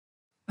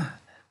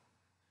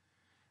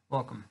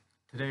Welcome.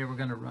 Today we're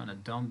going to run a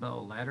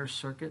dumbbell ladder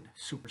circuit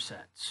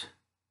supersets.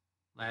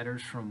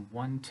 Ladders from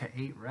 1 to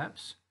 8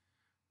 reps.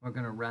 We're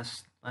going to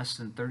rest less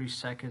than 30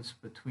 seconds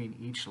between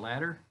each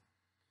ladder.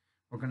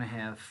 We're going to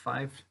have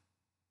 5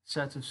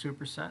 sets of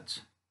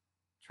supersets,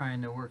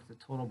 trying to work the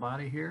total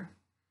body here.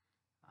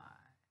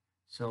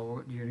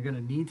 So you're going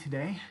to need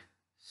today a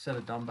set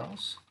of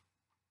dumbbells.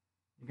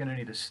 You're going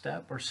to need a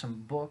step or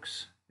some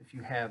books if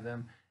you have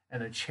them,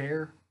 and a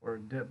chair or a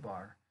dip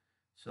bar.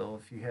 So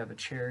if you have a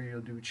chair, you'll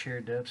do chair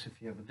dips.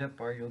 If you have a dip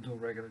bar, you'll do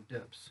regular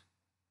dips.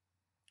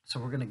 So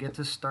we're going to get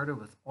this started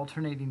with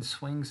alternating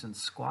swings and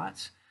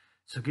squats.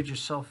 So get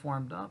yourself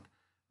warmed up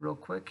real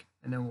quick,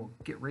 and then we'll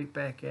get right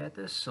back at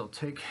this. So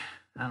take,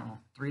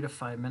 3 to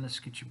 5 minutes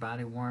to get your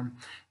body warm.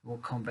 We'll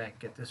come back,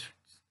 get this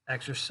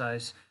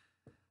exercise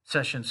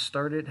session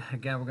started.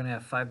 Again, we're going to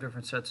have 5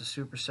 different sets of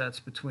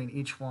supersets. Between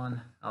each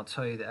one, I'll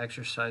tell you the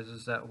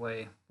exercises. That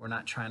way we're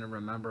not trying to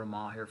remember them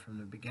all here from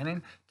the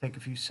beginning. Take a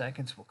few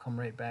seconds. We'll come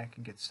right back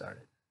and get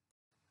started.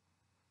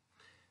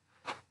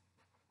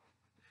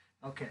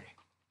 Okay,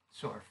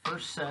 so our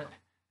first set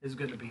is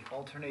going to be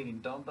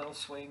alternating dumbbell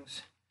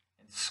swings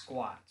and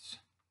squats.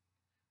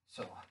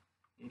 So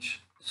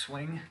each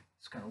swing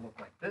is going to look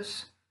like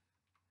this.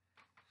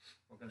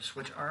 We're going to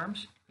switch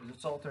arms because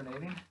it's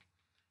alternating.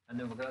 And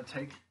then we're going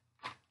to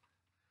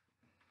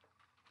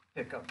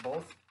pick up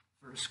both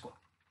for a squat.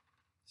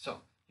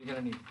 So you're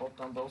going to need both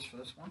dumbbells for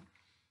this one.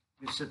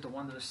 You sit the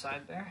one to the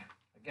side there.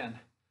 Again,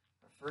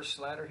 our first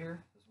ladder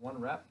here is 1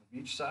 rep of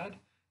each side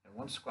and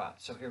 1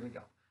 squat. So here we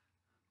go.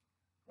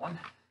 1,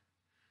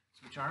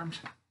 switch arms,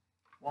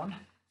 1,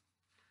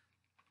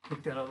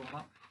 pick that other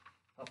one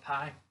up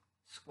high,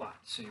 squat.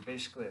 So you're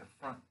basically a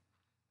front,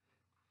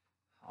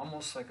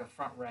 almost like a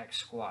front rack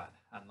squat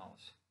on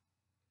those.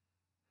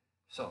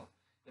 So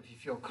if you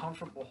feel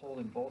comfortable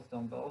holding both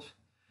dumbbells,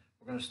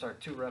 we're going to start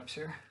 2 reps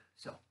here.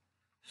 So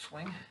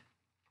swing,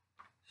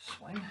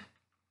 swing,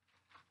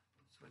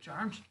 switch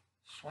arms,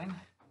 swing,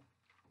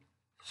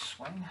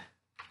 swing,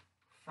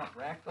 front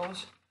rack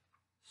those,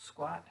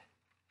 squat,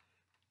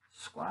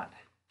 squat.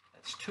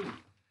 That's 2.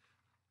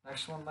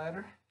 Next one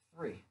ladder,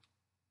 3. You're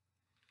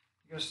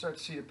going to start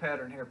to see the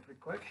pattern here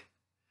pretty quick.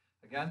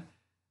 Again,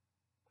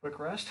 quick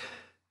rest.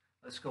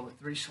 Let's go with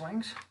 3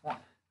 swings. 1,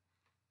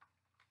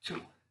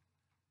 2,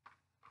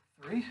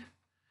 3,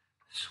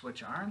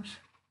 switch arms,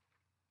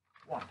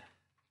 1,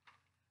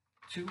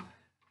 2,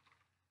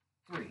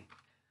 3,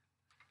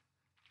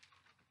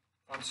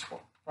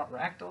 front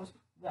rack those,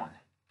 1,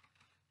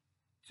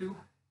 2,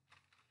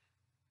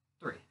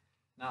 3.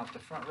 Now if the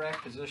front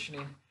rack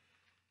positioning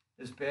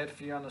is bad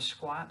for you on the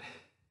squat,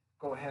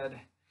 go ahead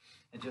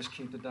and just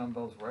keep the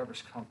dumbbells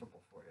wherever's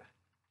comfortable for you.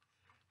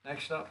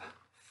 Next up,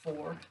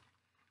 4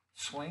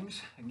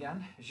 swings.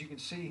 Again, as you can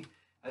see,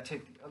 I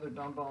take the other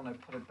dumbbell and I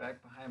put it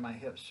back behind my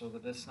hips so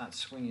that it's not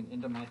swinging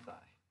into my thigh.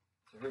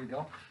 So here we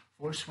go.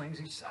 4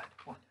 swings each side.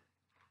 1,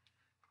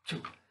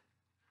 2,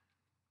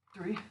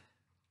 3,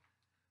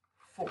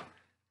 4.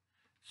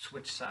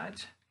 Switch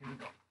sides. Here we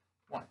go.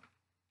 1,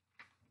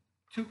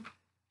 2,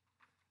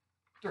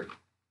 3,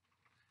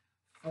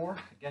 4.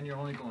 Again, you're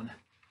only going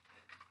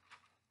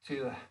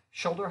to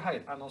shoulder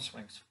height on those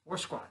swings. 4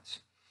 squats.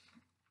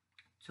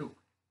 2,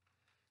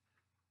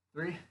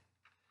 3,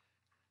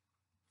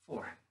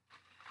 4.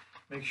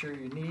 Make sure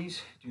your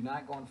knees do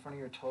not go in front of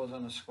your toes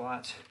on the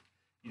squats.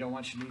 You don't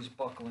want your knees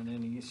buckling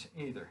in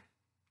either.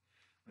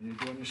 When you're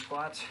doing your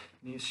squats,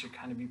 knees should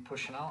kind of be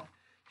pushing out.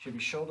 Should be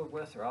shoulder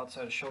width or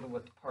outside of shoulder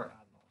width apart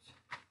on those.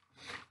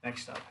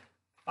 Next up,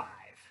 5.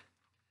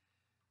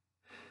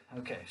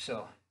 Okay,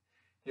 so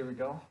here we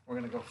go. We're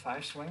going to go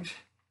 5 swings.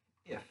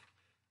 If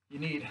you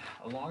need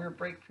a longer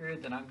break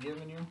period than I'm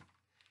giving you,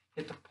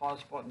 hit the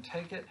pause button,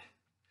 take it,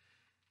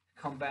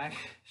 come back,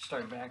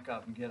 start back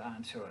up and get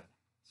onto it.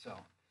 So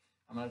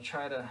I'm going to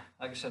try to,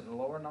 like I said, the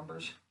lower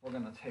numbers, we're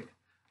going to take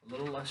a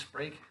little less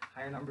break.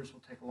 Higher numbers will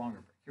take a longer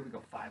break. Here we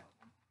go, 5 of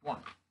them. 1,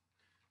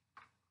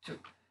 2,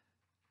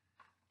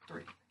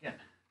 3. Again,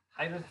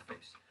 height of the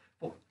face.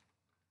 4,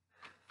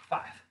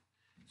 5.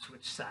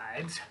 Switch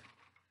sides.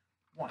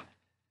 1,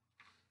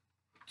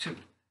 2,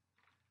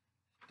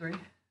 3,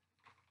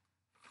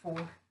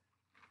 4,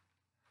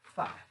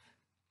 5.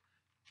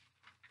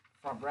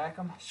 Front rack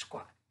them,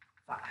 squat.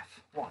 5.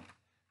 1,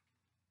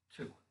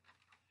 2,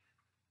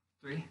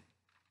 3,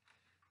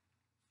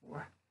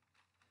 4,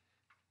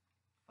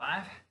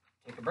 5.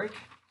 Take a break.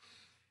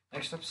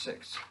 Next up,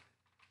 6.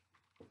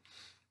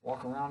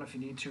 Walk around if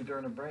you need to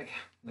during a break.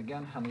 And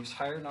again, on these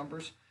higher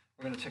numbers,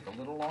 we're going to take a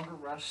little longer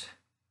rest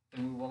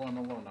than we will on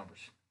the low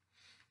numbers.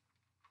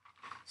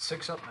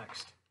 6 up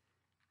next.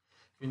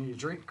 If you need a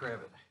drink, grab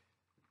it.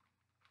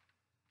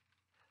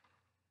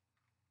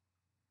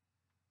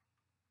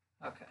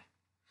 Okay.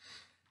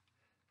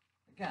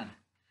 Again,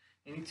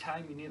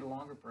 anytime you need a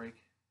longer break,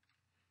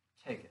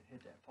 take it.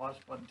 Hit that pause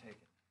button, take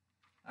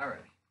it. All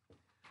right.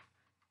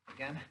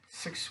 Again,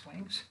 6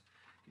 swings.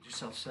 Get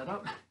yourself set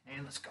up,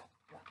 and let's go.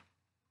 1,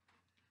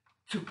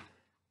 2,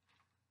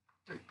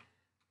 3,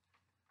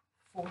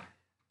 4,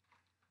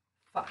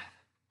 5,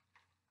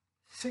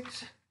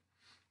 6,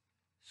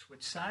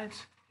 Switch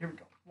sides. Here we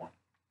go. 1,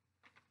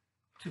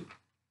 2,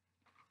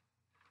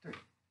 3,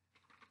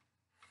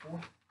 4,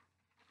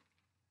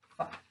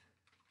 5,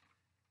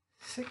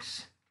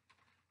 6.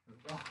 Here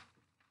we go.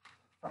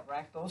 Front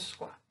rack those,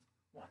 squat.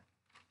 1,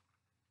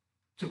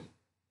 2,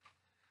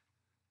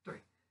 3,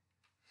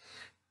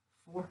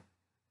 4,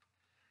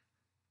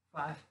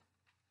 5,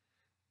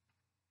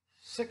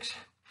 6.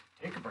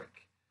 Take a break.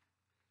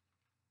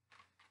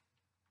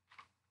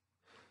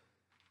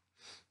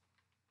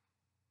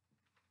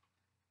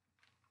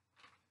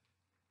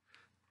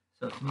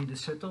 So if you need to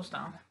sit those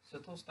down,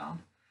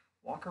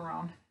 walk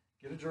around,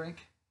 get a drink.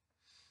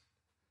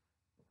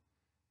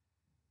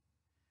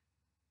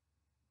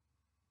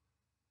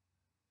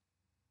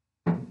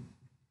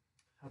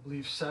 I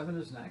believe 7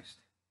 is next.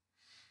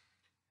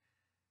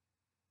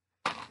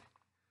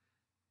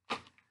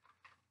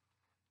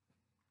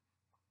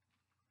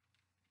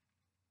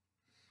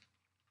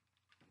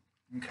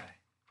 Okay.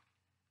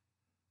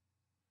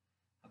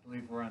 I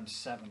believe we're on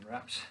 7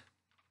 reps.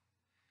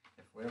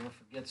 If we ever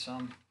forget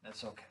some,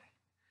 that's okay.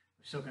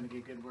 We're still going to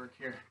get good work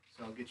here.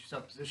 So get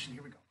yourself positioned.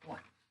 Here we go. 1,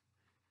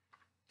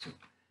 2,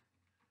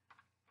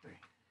 3,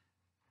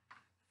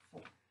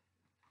 4,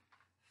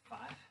 5,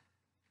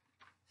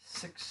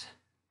 6,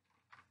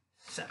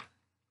 7.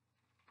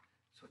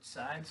 Switch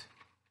sides.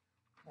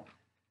 1,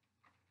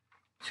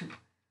 2,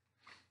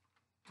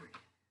 3,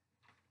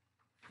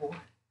 4,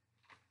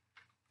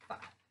 5,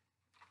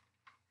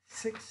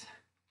 6.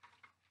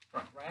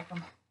 Front rack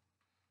them.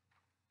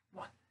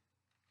 1,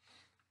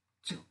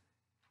 2,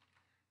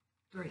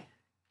 3,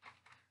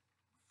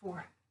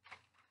 4,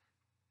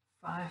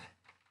 5,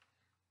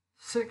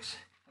 6.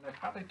 And I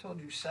probably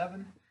told you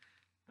 7,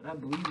 but I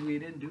believe we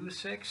didn't do a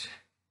 6.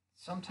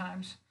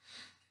 Sometimes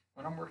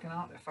when I'm working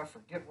out, if I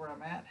forget where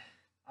I'm at,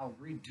 I'll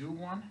redo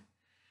one.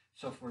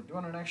 So if we're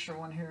doing an extra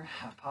one here,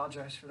 I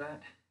apologize for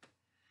that.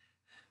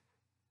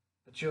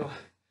 But you'll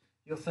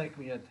thank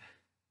me at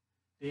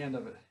the end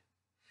of it.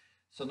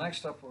 So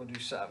next up, we'll do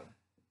 7.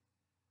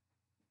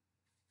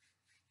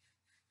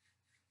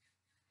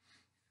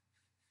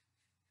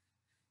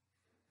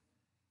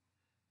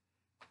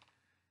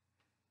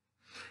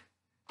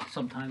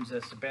 Sometimes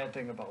that's the bad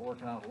thing about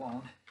working out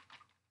alone.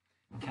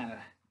 You kind of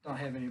don't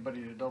have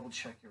anybody to double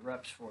check your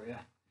reps for you.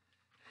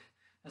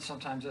 And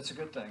sometimes that's a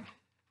good thing.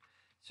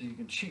 So you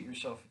can cheat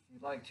yourself if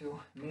you'd like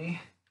to.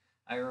 Me,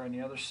 I err on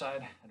the other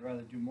side. I'd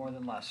rather do more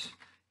than less.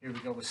 Here we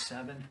go with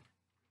 7.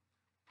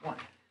 1,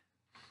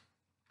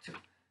 2,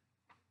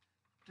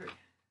 3,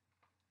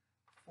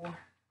 4,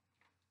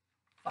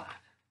 5,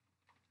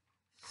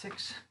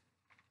 6,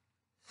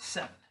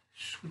 7.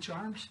 Switch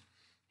arms.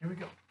 Here we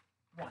go.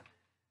 1,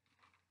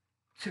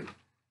 2,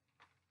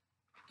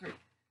 3,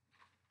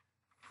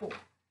 4,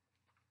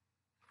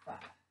 5,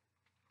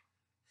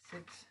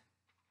 6,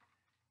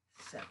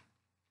 7.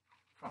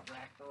 Front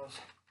rack those.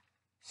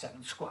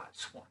 7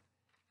 squats. 1,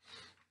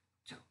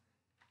 2,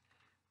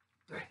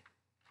 3,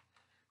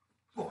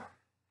 4,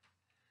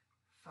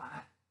 5,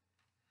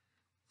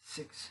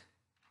 6,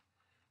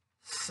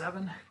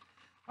 7.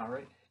 All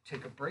right,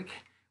 take a break.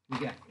 We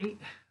got 8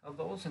 of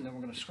those, and then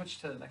we're going to switch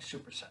to the next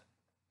superset.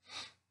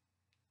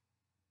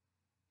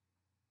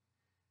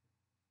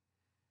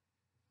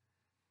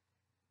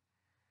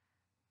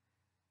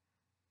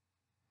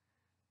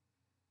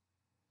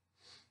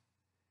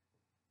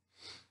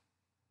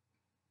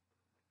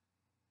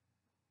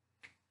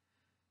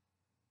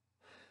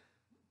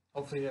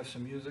 Hopefully you have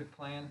some music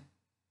playing.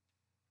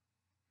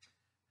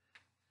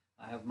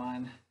 I have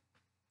mine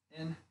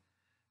in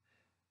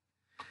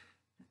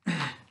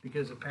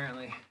because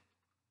apparently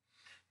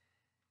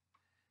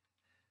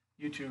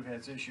YouTube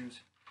has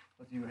issues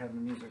with you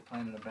having music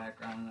playing in the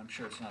background, and I'm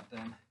sure it's not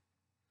them.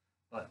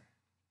 But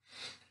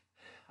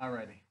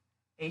alrighty,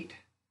 8,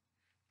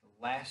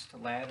 the last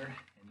ladder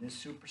in this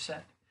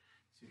superset.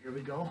 So here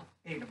we go,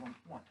 8 of them.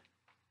 1,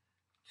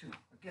 2,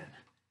 again,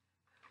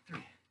 3,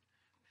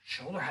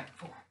 shoulder height,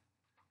 4,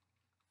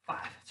 5,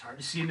 it's hard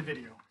to see in the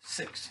video,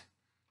 6,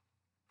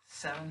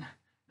 7, and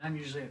I'm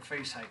usually at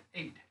face height,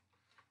 8,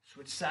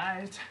 switch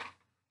sides,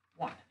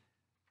 1,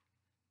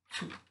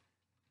 2,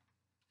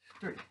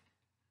 3,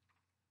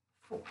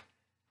 4,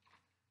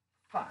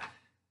 5,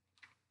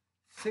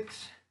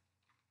 6,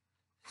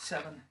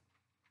 7,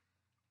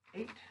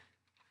 8,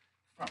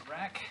 front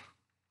rack,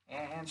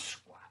 and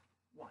squat,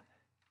 1,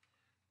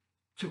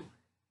 2,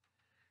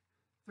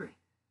 3,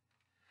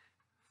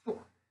 4,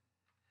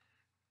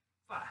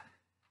 5,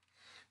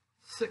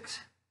 6,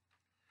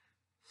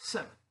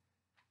 7,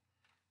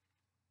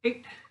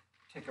 8.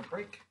 Take a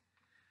break.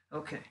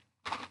 Okay,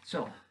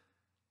 so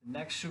the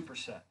next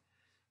superset,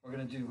 we're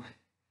going to do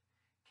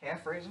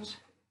calf raises.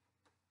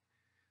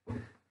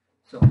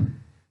 So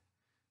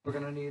we're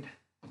going to need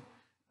a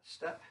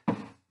step,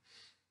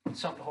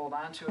 something to hold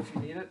on to if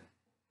you need it.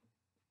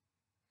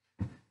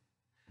 We're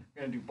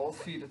going to do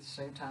both feet at the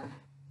same time.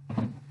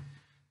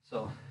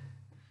 So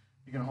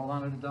you're going to hold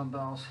on to the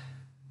dumbbells.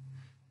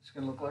 It's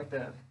going to look like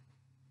that.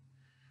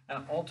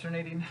 And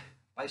alternating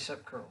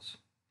bicep curls.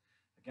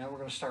 Again, we're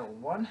going to start with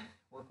 1,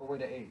 work our way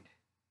to 8.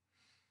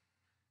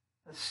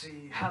 Let's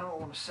see, how do I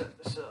want to set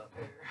this up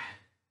here?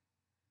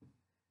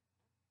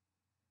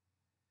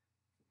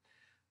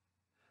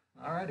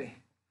 Alrighty.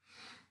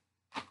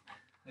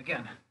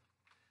 Again,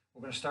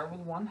 we're going to start with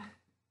 1,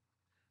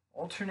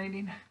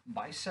 alternating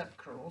bicep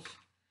curls.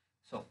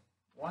 So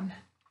 1,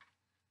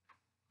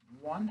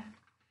 1,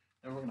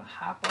 then we're going to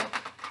hop up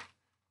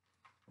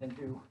and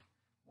do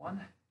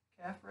 1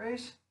 calf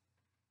raise,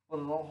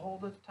 with a little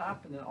hold at the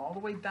top, and then all the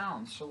way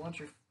down. So I want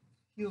your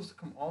heels to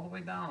come all the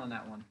way down on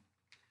that one.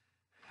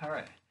 All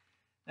right,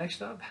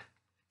 next up,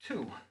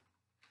 2.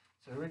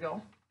 So here we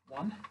go,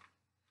 1,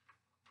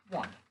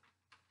 1,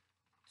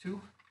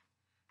 2,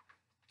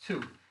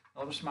 2.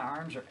 Notice my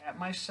arms are at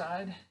my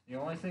side. The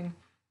only thing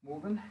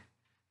moving,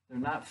 they're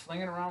not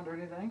flinging around or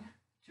anything.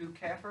 2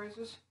 calf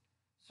raises.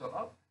 So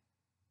up,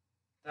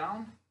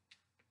 down,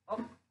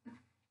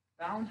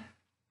 down.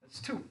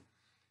 That's 2.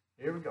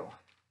 Here we go.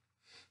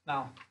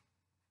 Now,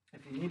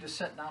 if you need to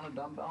set down a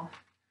dumbbell,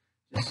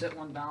 just set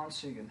one down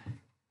so you can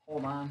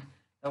hold on.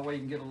 That way you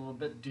can get a little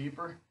bit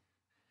deeper.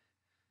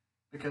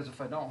 Because if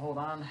I don't hold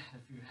on,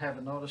 if you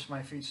haven't noticed,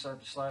 my feet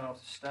start to slide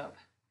off the step.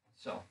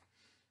 So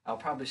I'll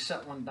probably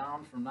set one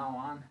down from now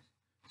on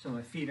so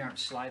my feet aren't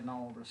sliding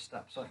all over the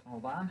step. So I can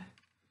hold on.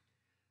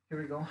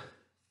 Here we go.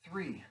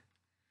 3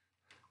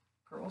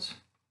 curls.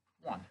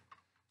 1.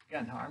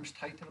 Again, arms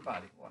tight to the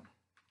body. 1,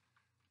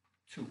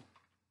 2,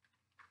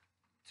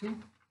 2,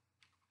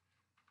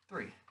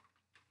 3,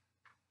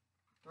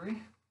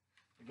 3.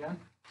 Again,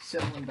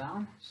 set one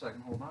down so I can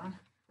hold on.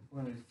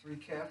 We're going to do 3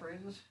 calf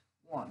raises.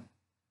 1,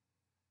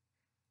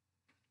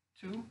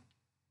 2,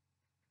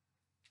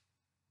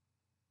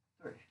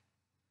 3.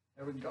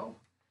 There we go.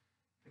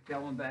 Pick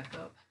that one back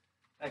up.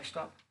 Next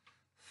up,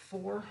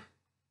 4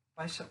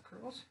 bicep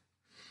curls.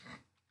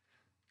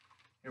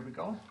 Here we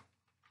go.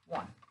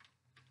 1,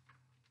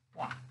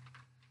 1,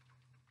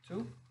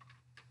 2,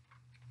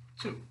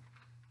 2,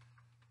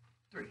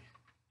 3,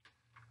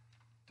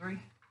 3,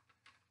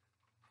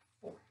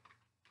 4,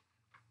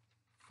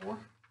 4.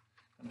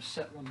 I'm going to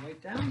set one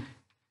weight down.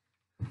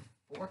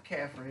 4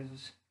 calf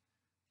raises.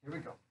 Here we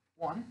go.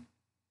 1,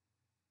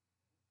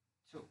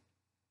 2,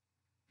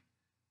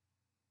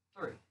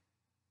 3,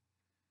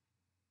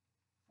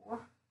 4.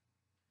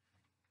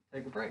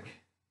 Take a break.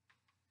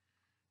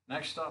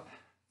 Next up,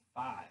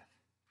 5.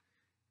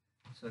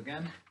 So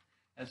again,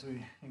 as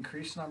we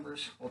increase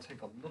numbers, we'll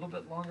take a little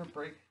bit longer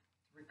break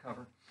to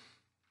recover.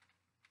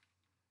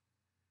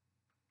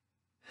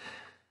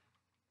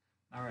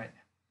 All right,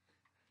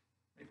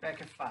 right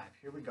back at 5.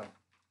 Here we go.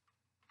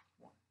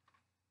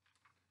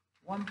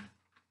 1,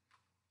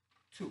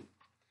 2.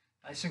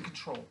 Nice and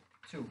controlled.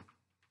 2,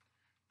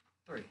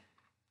 3,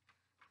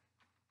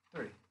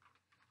 3,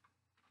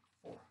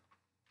 4,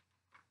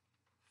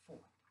 4,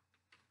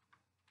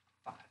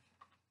 5,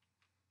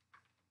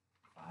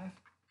 5.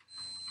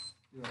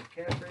 Do our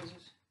calf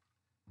raises.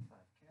 5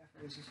 calf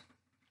raises.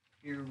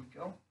 Here we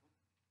go.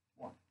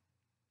 1,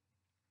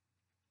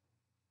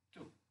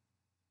 2,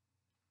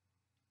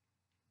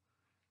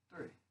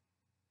 3,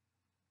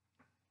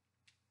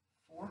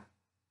 4,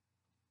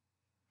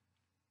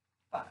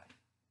 5.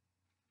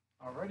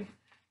 Alrighty,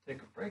 take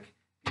a break,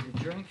 get a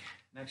drink.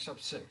 Next up,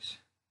 6.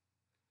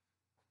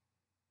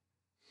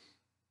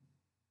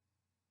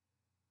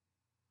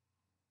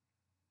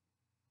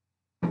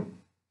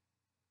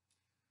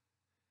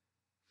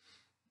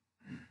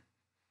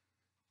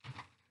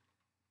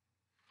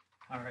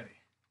 Alrighty,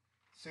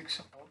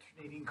 6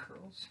 alternating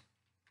curls.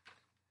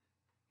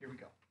 Here we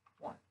go.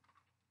 1,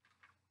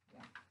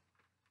 1,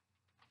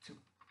 2,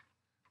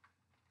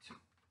 2,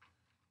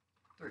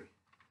 3,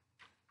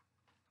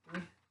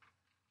 3,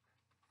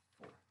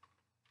 4,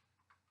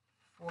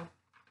 4,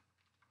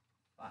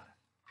 5,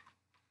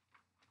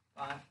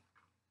 5,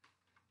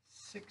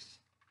 6,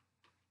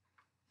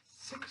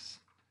 6,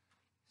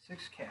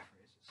 6 calf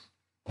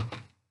raises.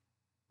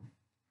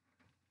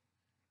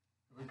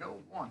 Here we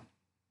go. 1,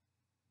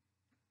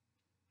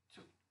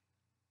 2,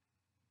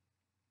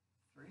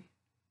 3,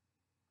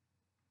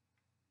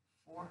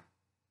 4,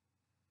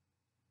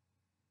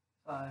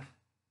 5,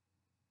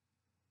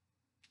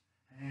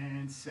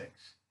 and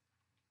 6.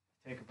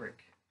 Take a break.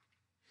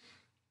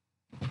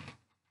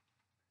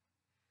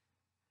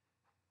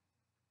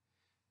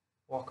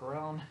 Walk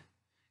around,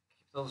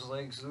 keep those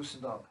legs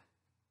loosened up.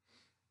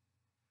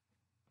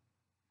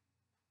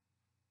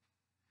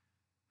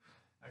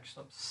 Next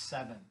up,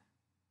 7.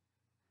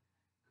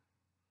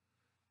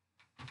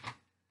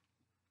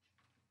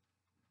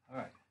 All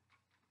right.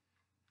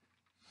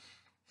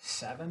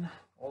 7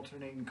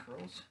 alternating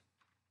curls.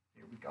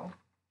 Here we go.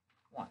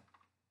 1,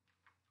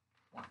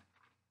 1,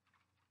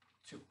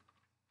 2,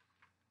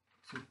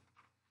 2,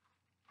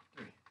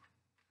 3,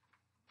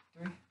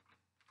 3,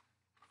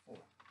 4,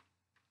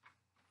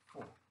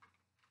 4,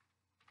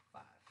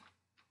 5,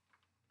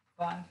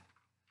 5,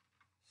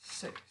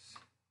 6,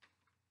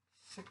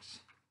 6,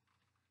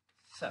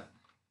 7,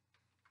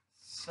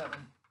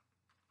 7,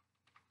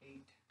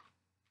 8,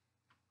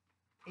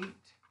 8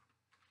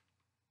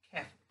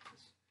 calf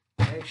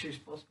raises. Actually, it's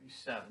supposed to be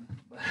 7,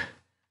 but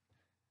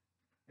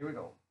here we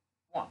go.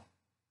 1,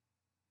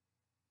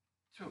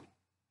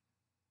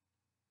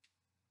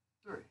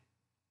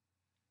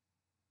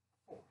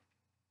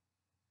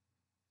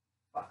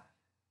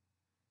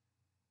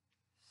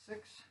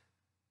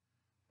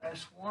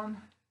 Last one,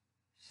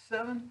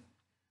 7.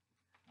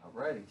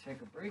 Alrighty,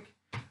 take a break.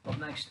 Up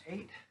next,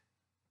 8,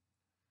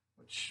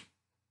 which,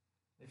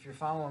 if you're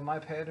following my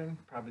pattern,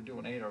 probably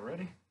doing 8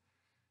 already.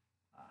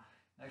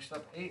 Next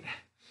up, 8.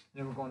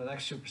 Then we're going to the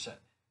next superset.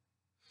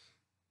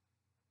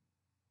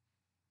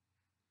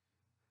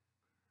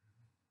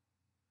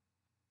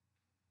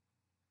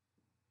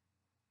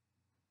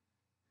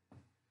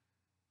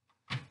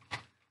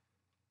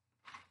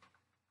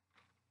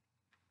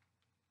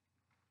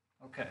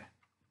 Okay,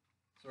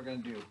 so we're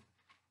going to do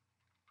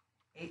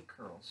 8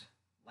 curls.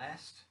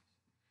 Last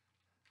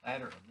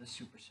ladder of this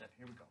superset.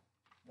 Here we go.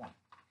 1,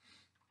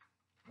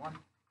 1,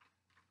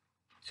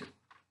 2,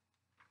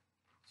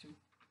 2,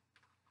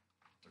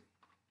 3,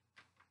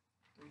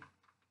 3,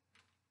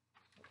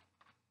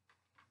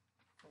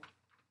 4,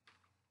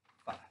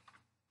 4, 5,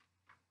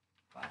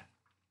 5,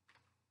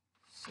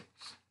 6,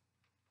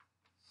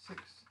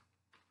 6,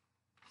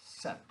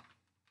 7,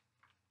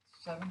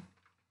 7,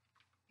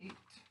 8,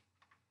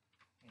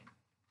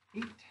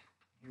 and 8.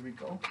 Here we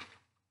go.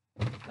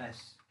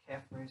 Last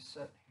calf raise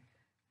set.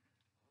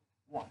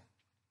 1,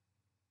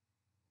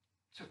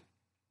 2,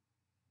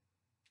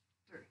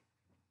 3,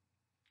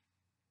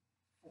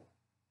 4,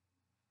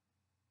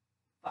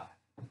 5,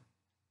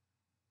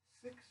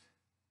 6,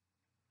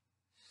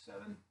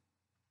 7,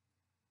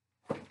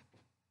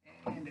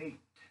 and 8.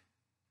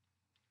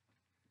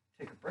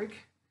 Take a break.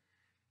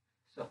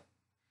 So,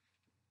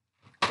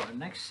 for our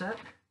next set,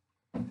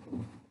 you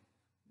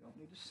don't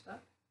need to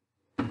stop.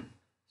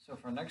 So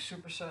for our next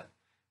superset,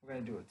 we're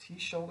going to do a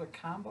T-shoulder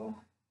combo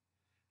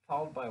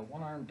followed by a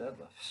one-arm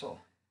deadlift. So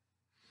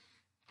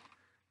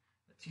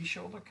the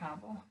T-shoulder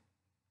combo,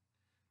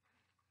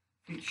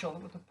 feet shoulder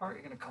width apart,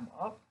 you're going to come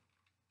up,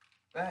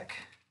 back,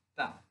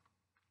 down,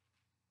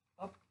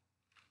 up,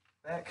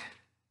 back,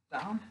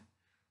 down.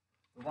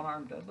 The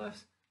one-arm deadlift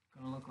is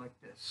going to look like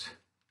this.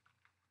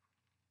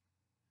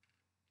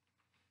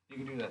 You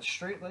can do that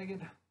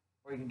straight-legged,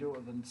 or you can do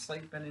it with a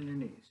slight bend in your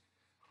knees.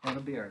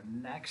 That'll be our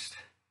next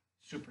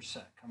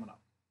superset coming up.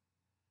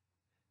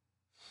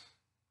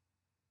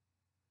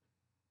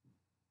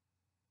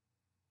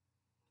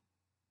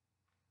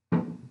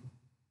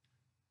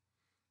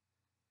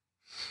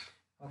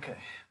 Okay,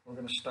 we're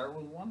going to start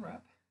with 1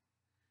 rep.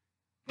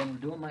 When we're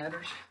doing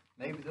ladders,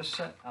 maybe this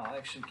set I'll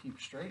actually keep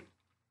straight,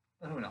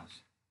 but who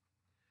knows?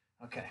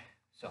 Okay,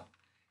 so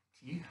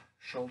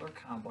T-shoulder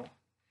combo.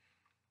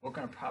 We're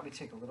going to probably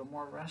take a little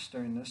more rest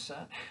during this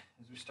set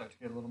as we start to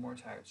get a little more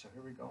tired. So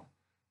here we go.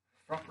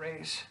 Front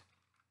raise,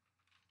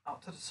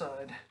 out to the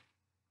side,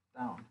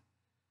 down.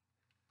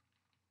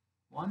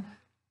 1,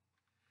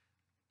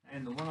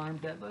 and the one-arm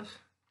deadlift,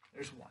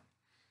 there's 1.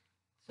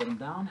 Set them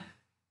down,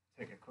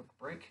 take a quick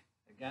break.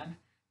 Again,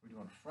 we're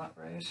doing front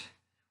raise,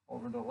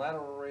 over to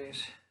lateral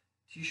raise,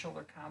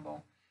 T-shoulder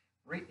combo,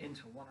 right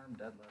into one-arm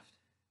deadlift.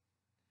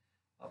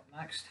 Up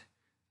next,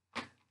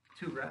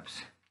 2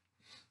 reps.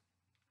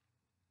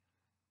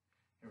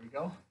 Here we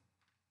go.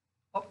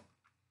 Up,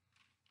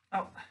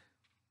 out,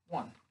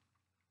 1.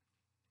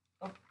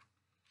 Up,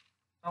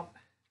 out,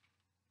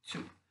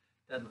 2.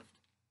 Deadlift.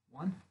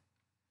 1.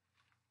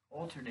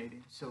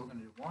 Alternating. So we're going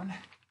to do 1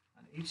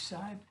 on each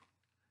side.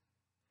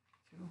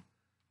 2.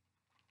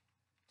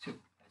 2.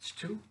 That's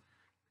 2.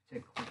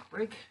 Take a quick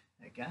break.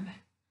 Again,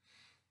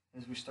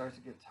 as we start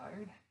to get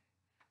tired,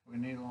 we're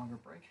going to need a longer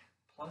break.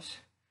 Plus,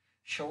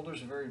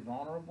 shoulders are very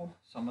vulnerable,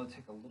 so I'm going to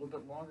take a little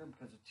bit longer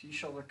because a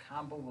T-shoulder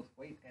combo with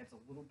weight adds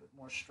a little bit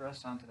more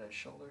stress onto that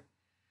shoulder.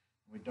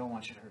 We don't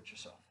want you to hurt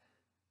yourself.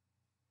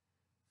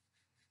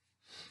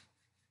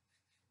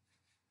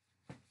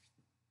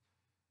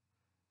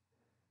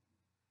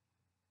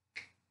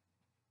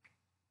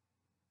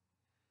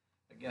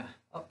 Again,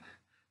 up,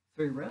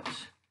 3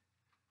 reps.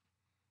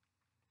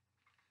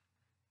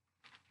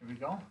 Here we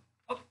go.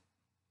 Up.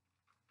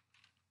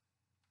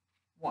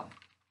 1.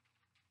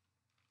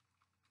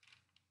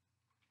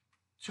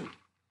 2.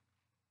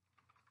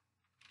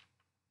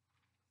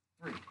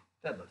 3.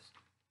 Deadlifts.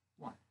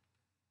 1.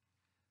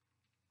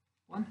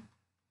 1.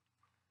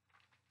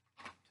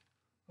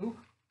 2.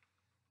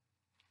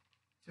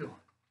 2.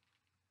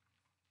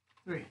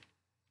 3.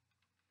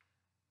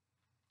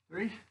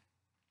 3.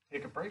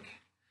 Take a break.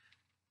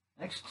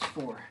 Next is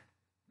 4.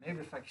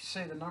 Maybe if I can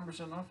say the numbers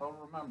enough, I'll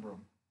remember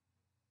them.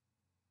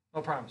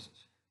 No promises.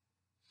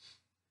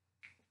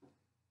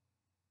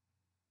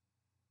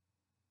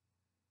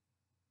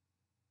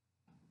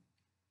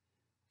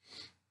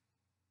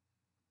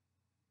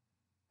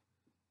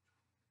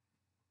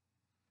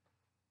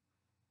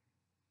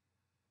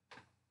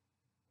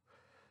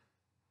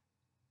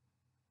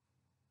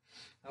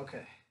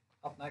 Okay,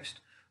 up next,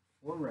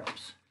 4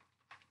 reps.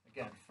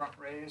 Again, front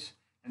raise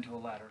into a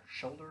ladder,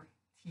 shoulder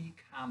T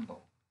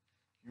combo.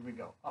 Here we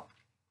go. Up,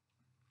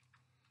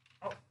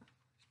 up,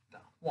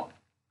 down. 1,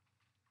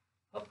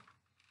 up,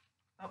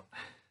 up,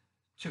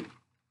 2,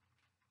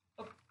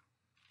 up,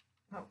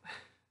 up,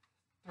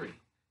 3,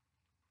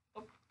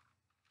 up,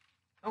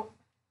 out,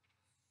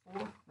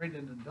 4, right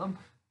into the dump.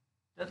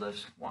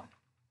 Deadlifts. 1,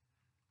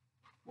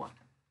 1,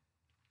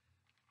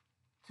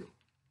 2,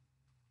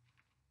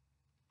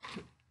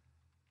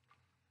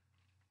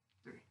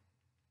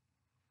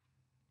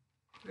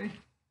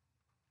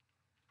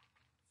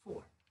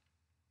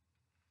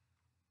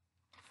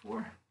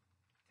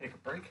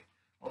 break.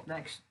 Up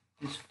next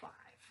is 5.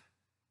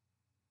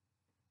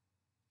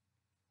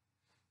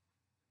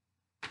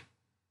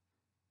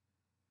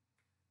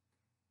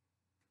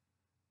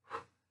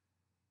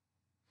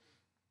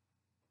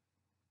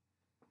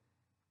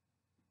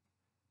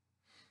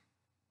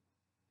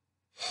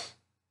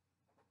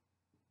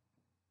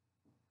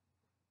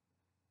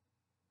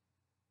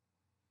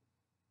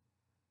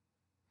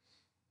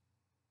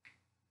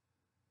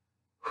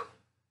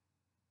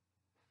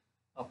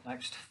 Up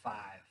next, 5.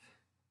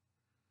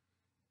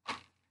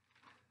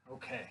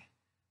 Okay.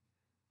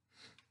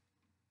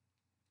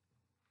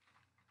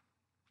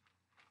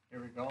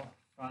 Here we go.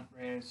 Front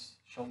raise,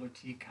 shoulder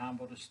T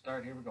combo to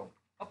start. Here we go.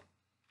 Up.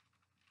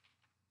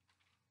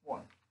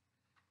 1,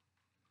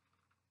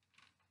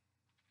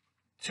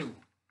 2,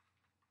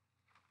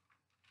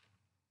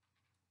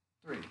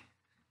 3,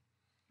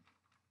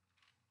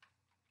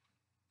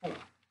 4,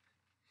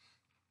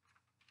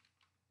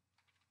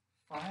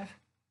 5.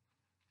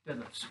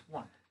 Deadlifts.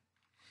 1,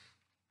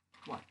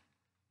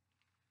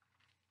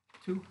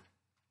 2,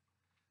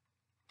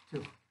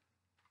 2,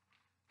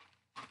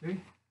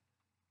 3,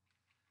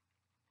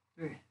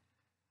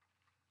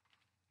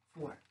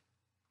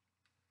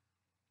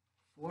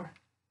 4,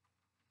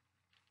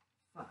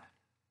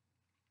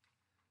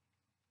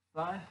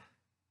 5.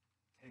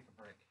 Take a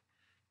break.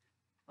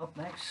 Up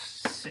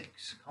next,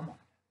 6. Come on.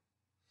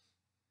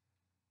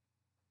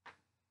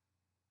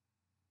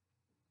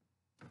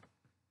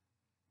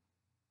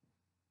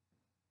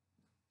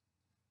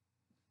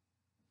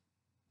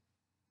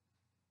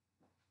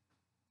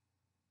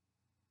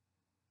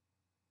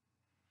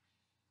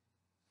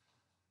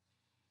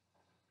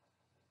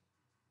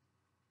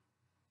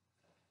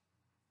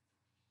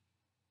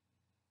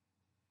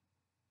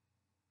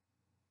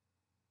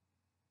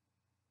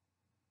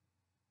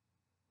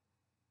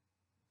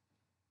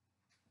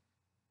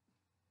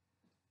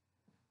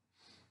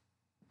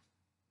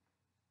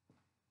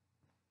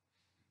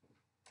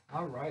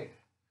 All right.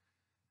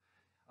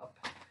 Up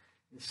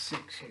is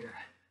 6 here.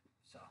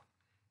 So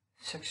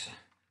 6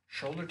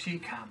 shoulder T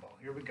combo.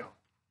 Here we go.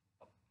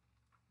 Up.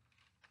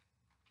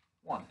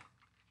 1,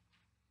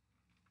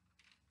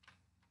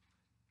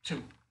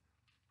 2,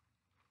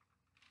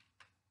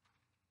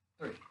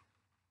 3,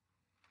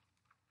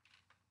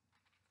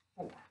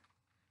 4,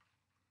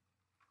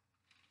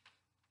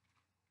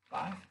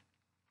 5,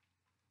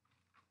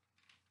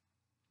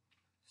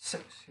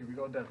 6. Here we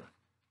go, deadlift.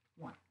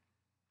 1,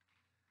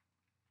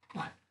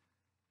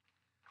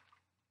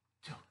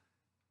 2,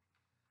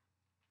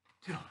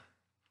 2,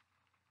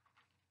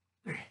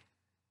 3,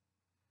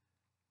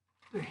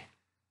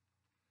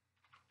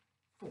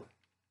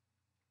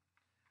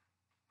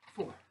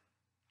 4,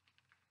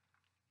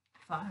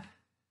 5,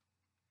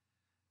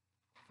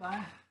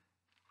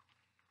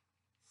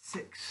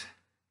 6.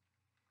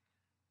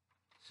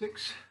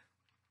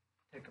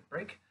 Take a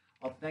break.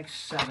 Up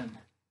next, 7.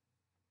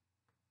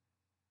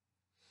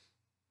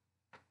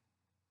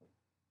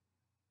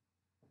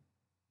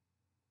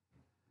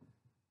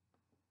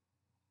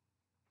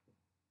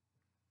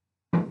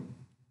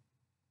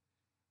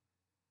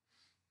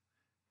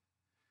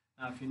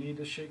 Now, if you need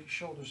to shake your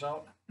shoulders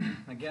out,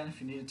 again, if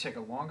you need to take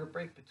a longer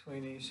break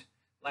between these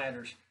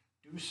ladders,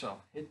 do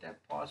so. Hit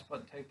that pause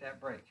button, take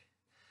that break.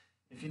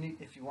 If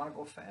you want to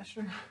go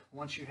faster,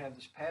 once you have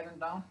this pattern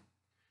down,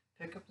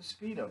 pick up the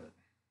speed of it.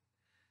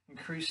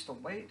 Increase the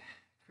weight,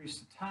 increase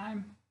the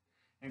time,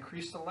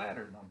 increase the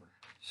ladder number.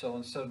 So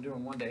instead of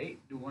doing 1 to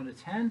 8, do 1 to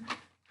 10,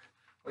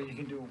 or you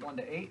can do 1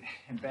 to 8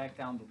 and back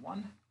down to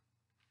 1.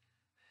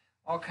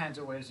 All kinds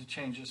of ways to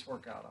change this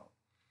workout out.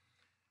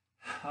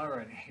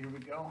 Alrighty, here we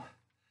go.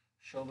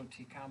 Shoulder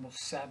T combo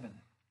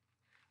 7.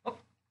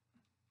 Up.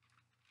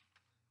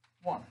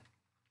 1,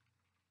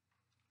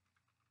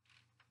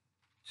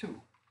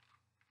 2,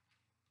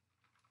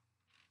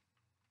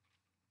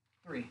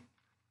 3.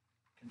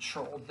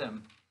 Control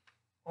them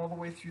all the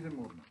way through the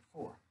movement.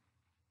 4,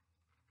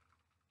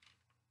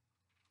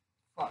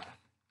 5,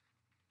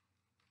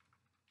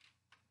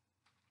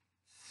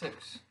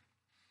 6.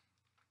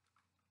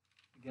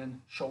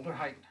 Again, shoulder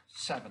height.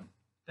 7.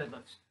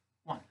 Deadlifts.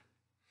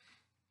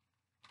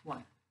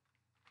 1,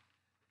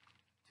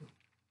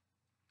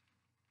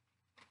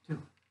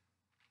 2,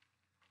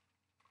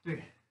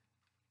 3,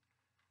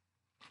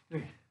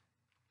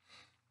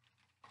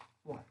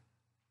 4,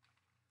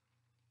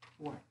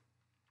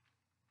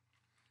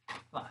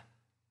 5,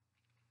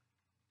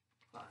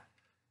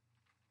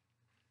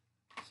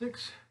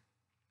 6,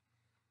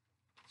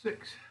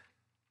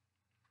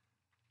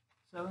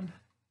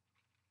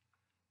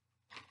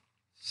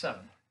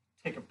 7.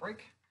 Take a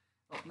break.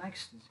 Up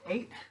next is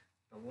 8,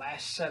 the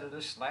last set of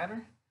this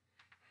ladder,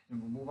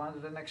 and we'll move on to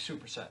the next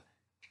superset.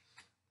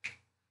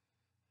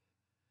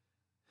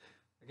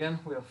 Again,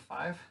 we have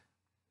 5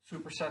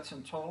 supersets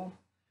in total.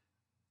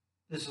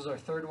 This is our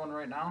 3rd one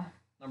right now,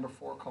 number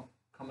 4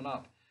 coming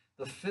up.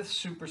 The 5th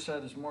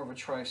superset is more of a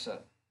tricep.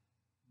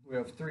 We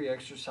have 3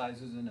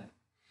 exercises in it.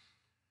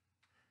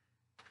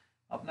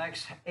 Up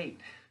next,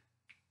 8.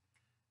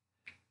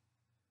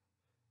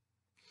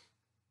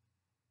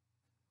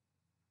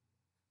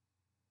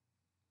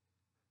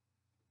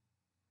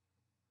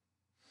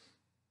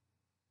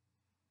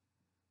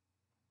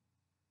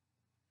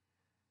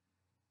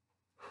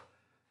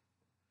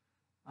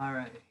 All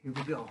right, here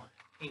we go.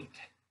 8.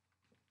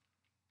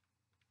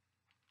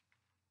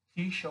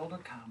 T-shoulder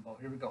combo.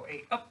 Here we go.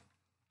 8 up.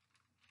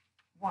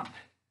 1,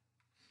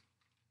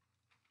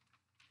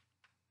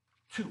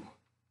 2,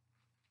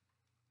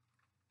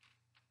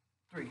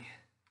 3,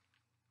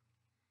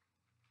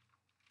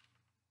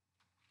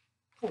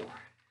 4,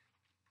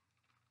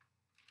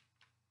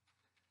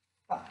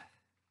 5,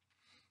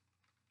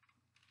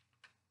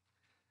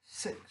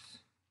 6,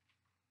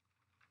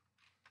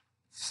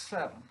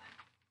 7,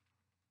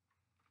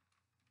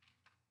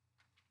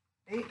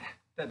 8.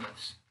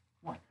 Deadlifts.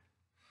 1,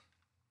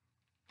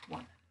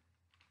 1,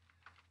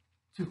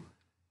 2,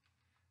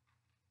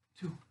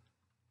 2,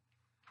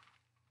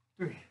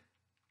 3,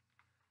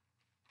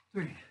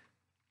 3,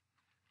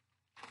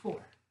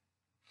 4,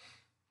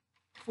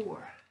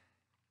 4,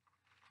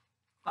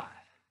 5,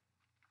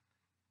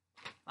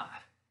 5,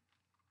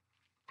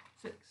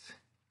 6,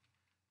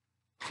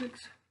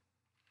 6,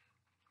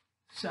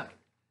 7,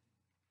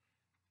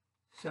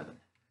 7,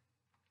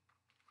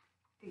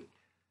 8,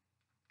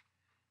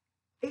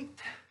 8.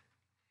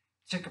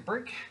 Take a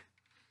break.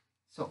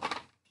 So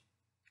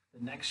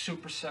the next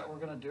superset we're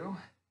going to do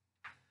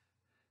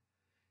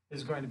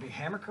is going to be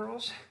hammer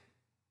curls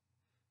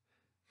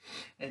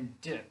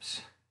and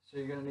dips. So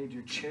you're going to need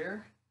your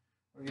chair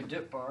or your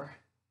dip bar,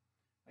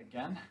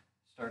 again,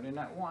 starting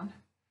at 1.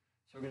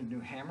 So we're going to do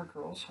hammer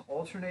curls,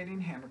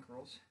 alternating hammer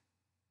curls,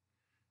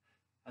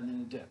 and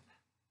then a dip.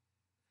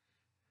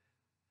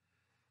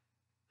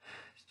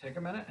 Just take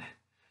a minute.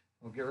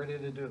 We'll get ready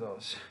to do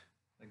those.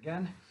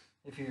 Again,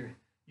 if you're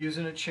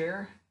using a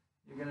chair,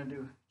 you're going to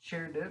do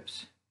chair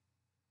dips.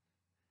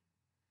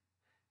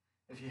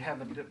 If you have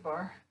a dip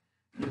bar,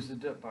 use the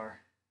dip bar.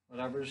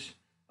 Whatever's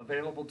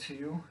available to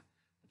you,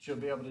 that you'll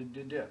be able to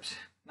do dips.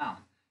 Now,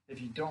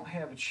 if you don't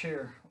have a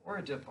chair or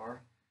a dip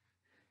bar,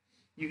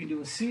 you can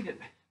do a seated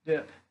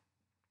dip,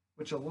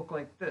 which will look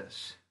like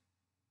this.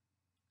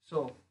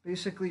 So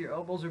basically your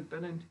elbows are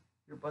bending,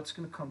 your butt's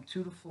going to come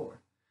to the floor.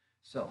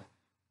 So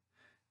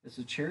it's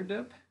a chair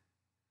dip,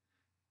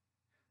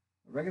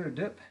 a regular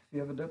dip if you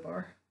have a dip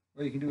bar,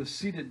 or you can do a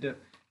seated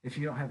dip if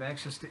you don't have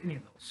access to any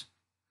of those.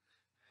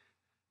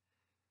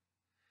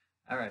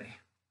 Alrighty,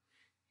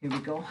 here we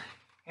go.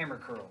 Hammer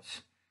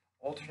curls.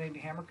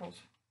 Alternating hammer curls.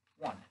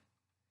 1.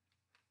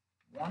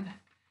 1.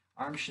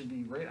 Arms should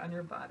be right on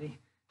your body.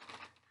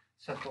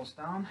 Set those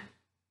down.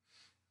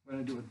 We're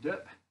going to do a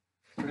dip.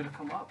 We're going to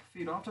come up,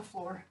 feet off the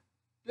floor,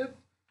 dip,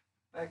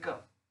 back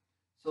up.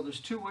 So there's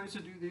 2 ways to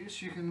do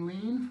these. You can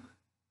lean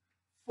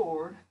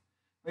forward,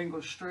 or you can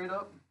go straight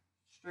up,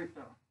 straight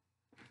down.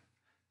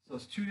 So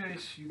it's 2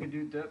 ways you can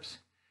do dips.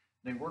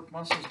 They work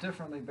muscles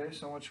differently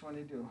based on which one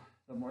you do.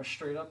 The more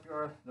straight up you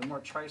are, the more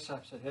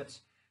triceps it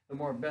hits. The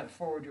more bent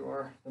forward you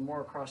are, the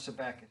more across the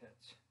back it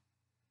hits.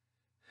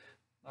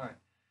 All right,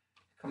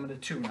 coming to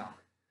 2 now.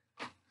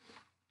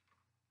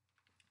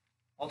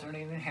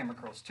 Alternating hammer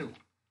curls. 2.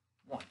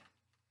 1.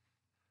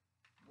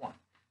 1.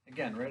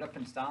 Again, right up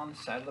and down,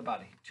 side of the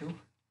body. 2.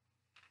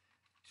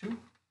 2.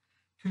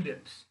 2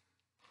 dips.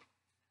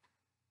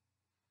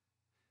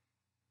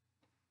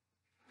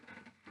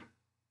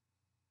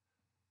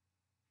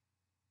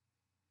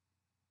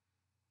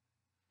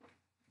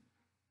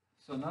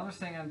 So another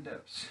thing on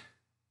dips,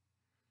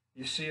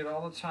 you see it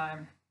all the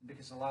time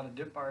because a lot of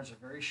dip bars are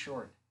very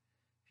short.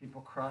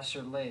 People cross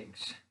their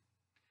legs.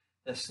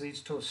 This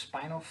leads to a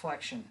spinal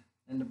flexion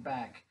in the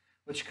back,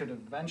 which could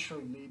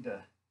eventually lead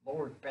to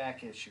lower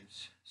back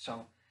issues.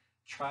 So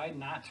try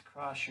not to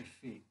cross your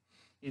feet.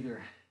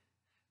 Either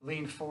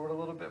lean forward a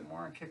little bit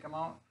more and kick them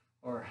out,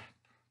 or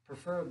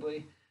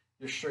preferably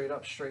you're straight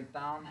up, straight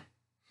down.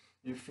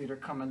 Your feet are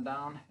coming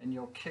down and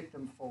you'll kick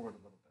them forward a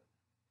little bit.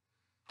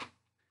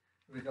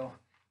 Here we go.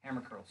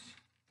 Hammer curls.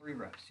 3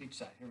 reps each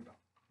side. Here we go.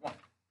 1.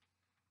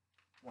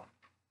 1.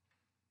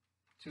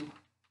 2.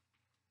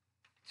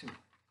 2.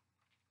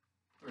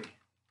 3.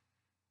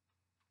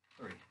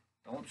 3.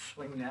 Don't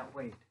swing that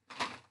weight.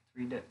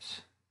 3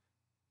 dips.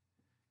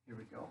 Here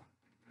we go.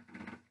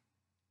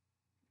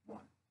 1.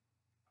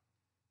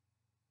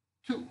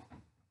 2.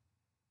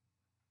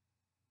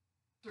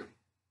 3.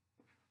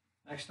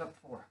 Next up,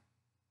 4.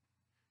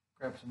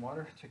 Grab some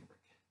water, take a break.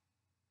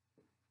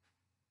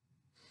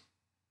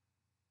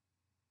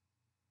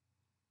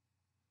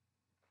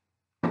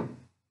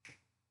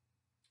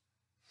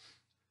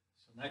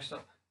 So next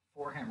up,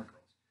 4 hammer curls.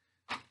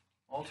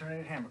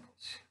 Alternating hammer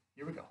curls.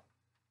 Here we go.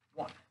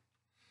 1.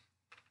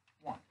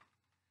 1.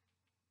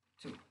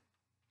 2.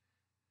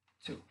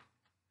 2.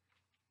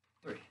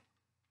 3.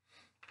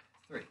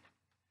 3.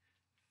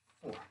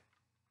 4.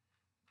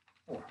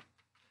 4.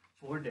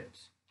 4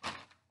 dips.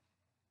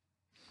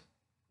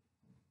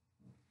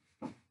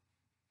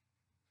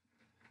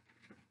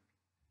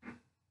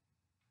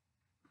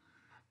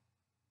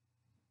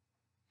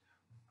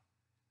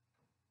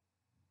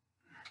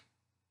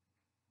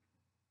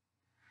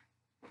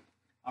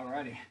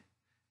 Alrighty,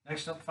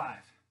 next up 5.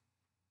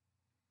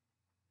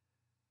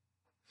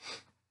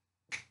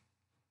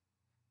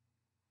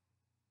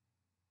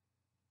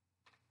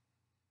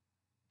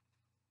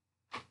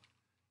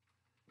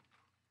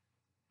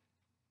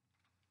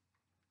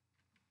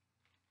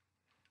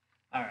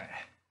 All right.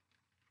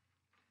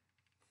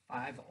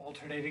 5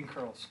 alternating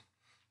curls.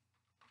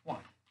 1,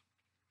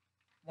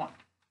 1,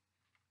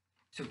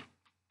 2,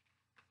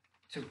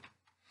 2,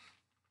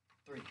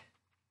 3,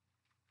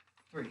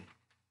 3,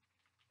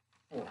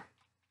 4,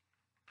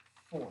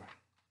 4,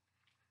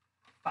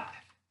 5,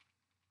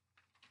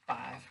 5,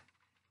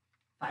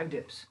 5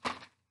 dips.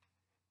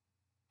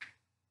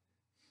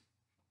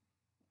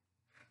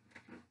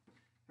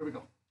 Here we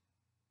go.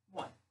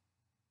 1,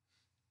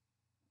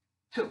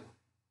 2,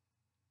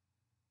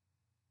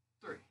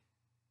 3,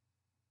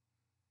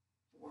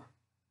 4,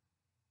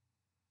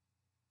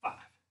 5.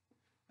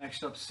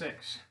 Next up,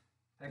 6.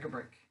 Take a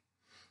break.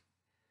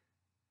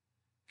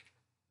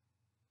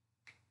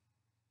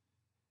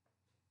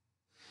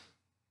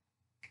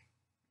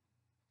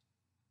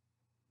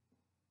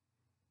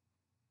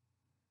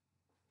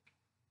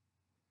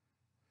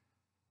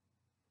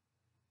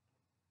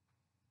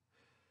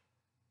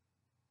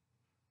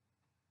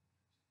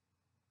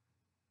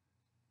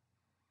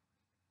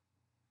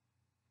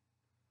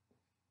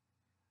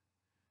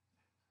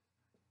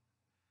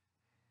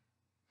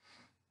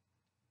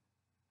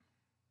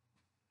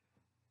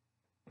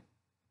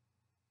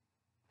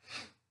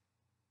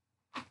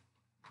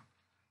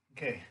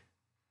 Okay.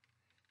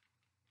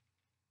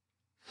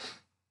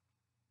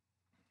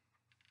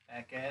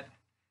 Back at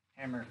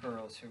hammer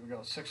curls. Here we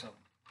go. 6 of them.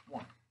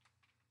 1,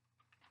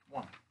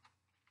 1,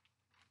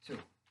 2,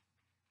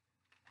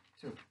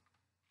 2,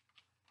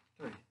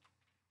 3,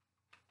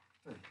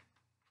 3,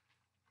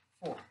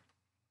 4,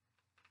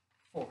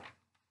 4,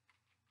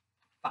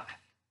 5,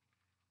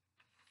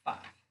 5,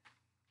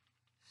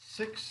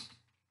 6,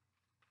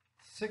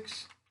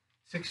 6,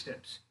 6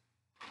 dips.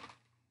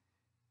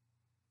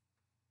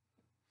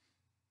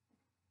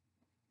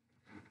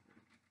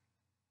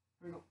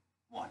 Here we go.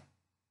 1,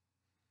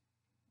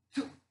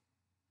 2,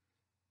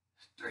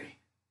 3,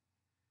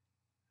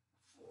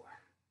 4,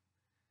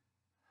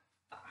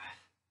 5,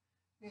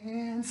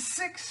 and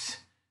 6.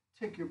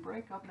 Take your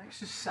break. Up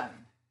next is 7.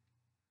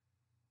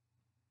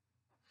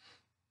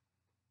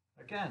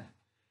 Again,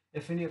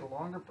 if you need a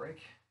longer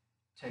break,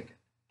 take it.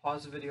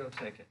 Pause the video,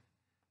 take it.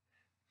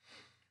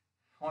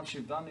 Once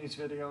you've done these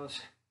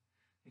videos,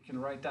 you can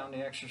write down the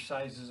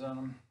exercises on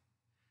them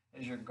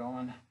as you're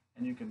going,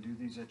 and you can do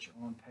these at your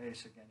own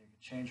pace. Again, you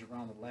can change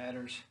around the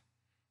ladders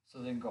so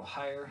they can go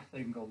higher,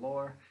 they can go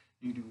lower.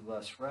 You do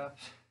less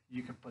reps.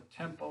 You can put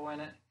tempo in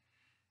it.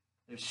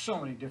 There's so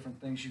many different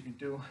things you can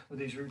do with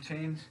these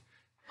routines,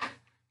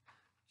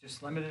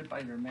 just limited by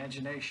your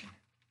imagination.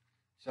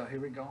 So here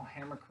we go,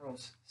 hammer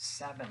curls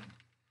 7.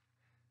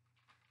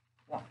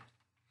 1,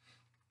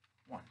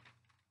 1,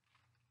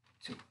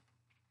 2,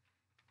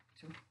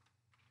 2,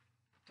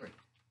 3,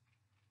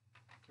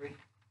 3,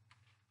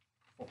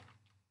 4,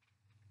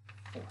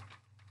 4,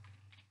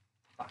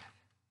 5,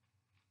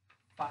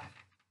 5,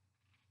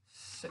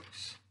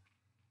 6,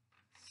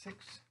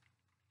 6,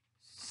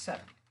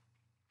 7,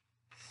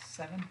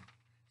 7,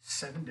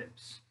 7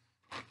 dips.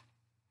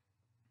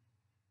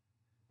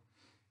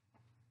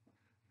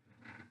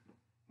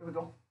 Here we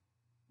go.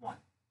 1,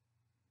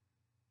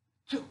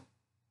 2,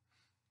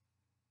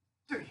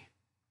 3,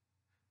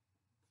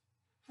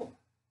 4,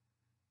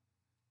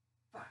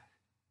 5,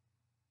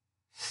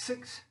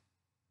 6,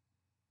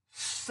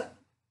 7.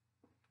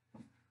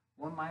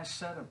 One last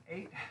set of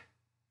 8,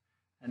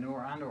 and then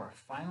we're on to our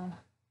final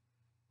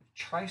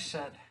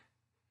tricep.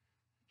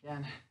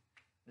 Again,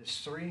 there's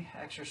 3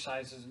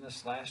 exercises in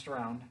this last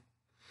round.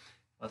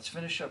 Let's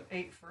finish up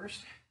 8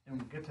 first, and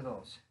we'll get to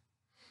those.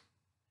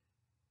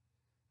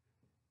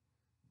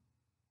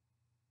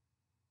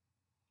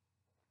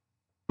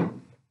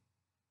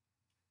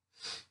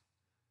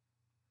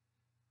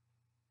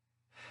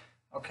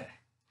 Okay,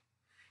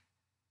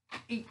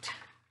 8.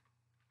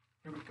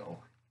 Here we go.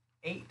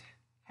 8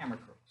 hammer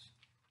curls.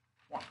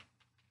 1,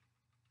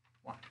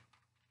 1,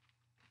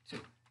 2,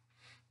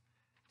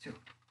 2,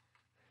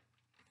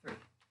 3,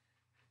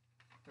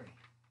 3,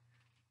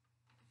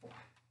 4,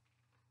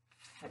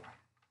 4,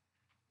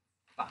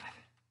 5,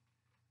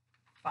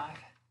 5,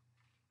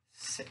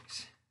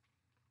 6,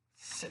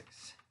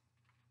 6,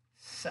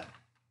 7,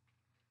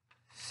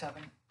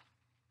 7,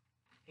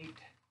 8,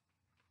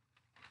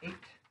 8,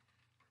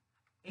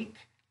 8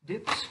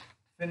 dips to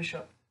finish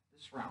up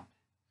this round.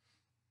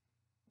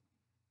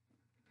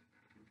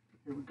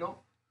 Here we go.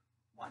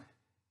 1,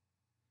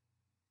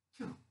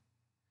 2,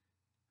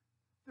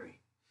 3,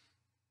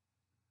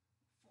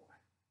 4,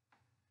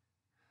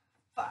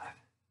 5,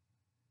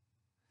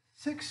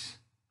 6,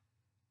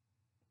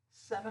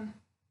 7,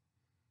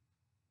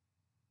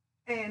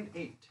 and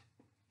 8.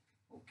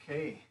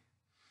 Okay.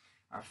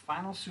 Our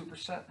final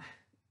superset,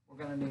 we're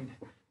going to need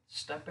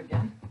step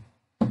again.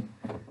 You're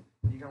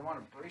going to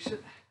want to brace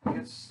it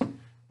against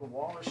the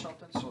wall or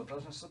something so it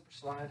doesn't slip or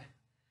slide.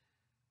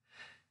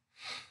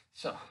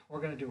 So we're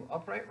going to do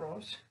upright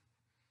rows.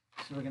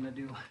 So we're going to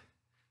do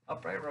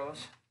upright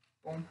rows.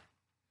 Boom.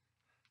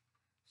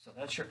 So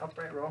that's your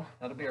upright row.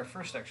 That'll be our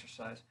first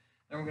exercise.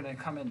 Then we're going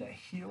to come into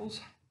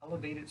heels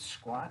elevated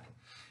squat.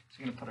 So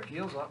we're going to put our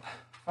heels up,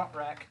 front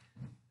rack,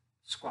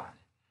 squat.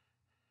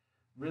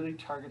 Really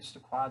targets the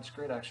quads.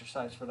 Great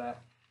exercise for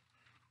that.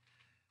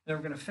 Then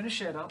we're going to finish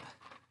that up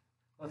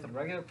with a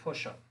regular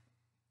push-up.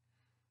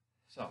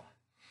 So,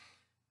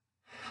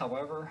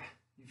 however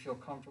you feel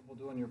comfortable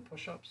doing your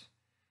push-ups,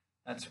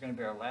 that's going to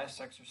be our last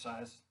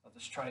exercise of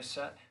this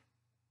tri-set.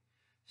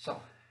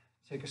 So,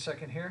 take a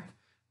second here.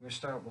 We're going to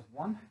start with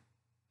 1.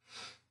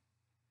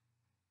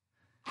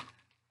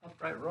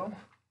 Upright row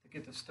to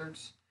get this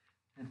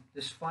and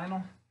this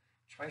final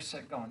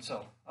tri-set going.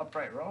 So,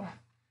 upright row,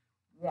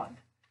 1.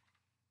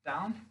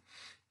 Down,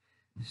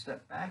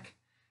 step back,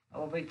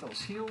 elevate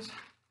those heels,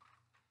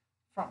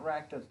 front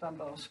rack those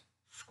dumbbells,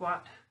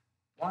 squat,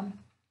 1,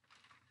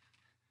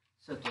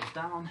 set those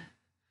down.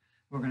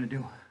 We're going to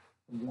do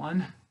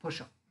 1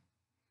 push-up.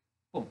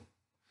 Boom.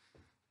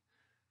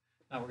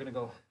 Now we're going to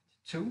go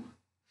 2.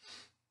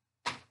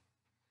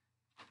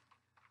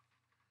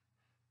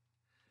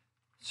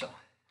 So,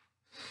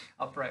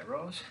 upright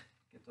rows,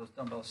 get those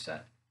dumbbells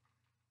set.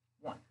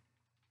 1,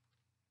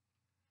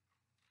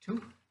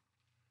 2.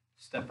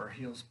 Step our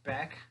heels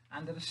back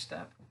onto the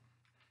step.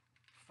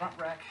 Front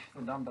rack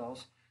the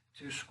dumbbells,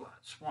 2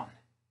 squats. 1,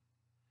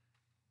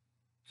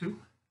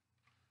 2.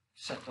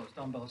 Set those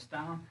dumbbells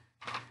down.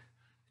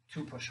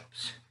 2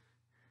 push-ups.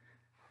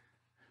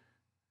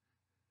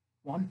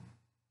 1,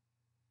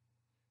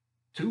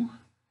 2.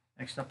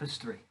 Next up is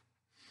 3.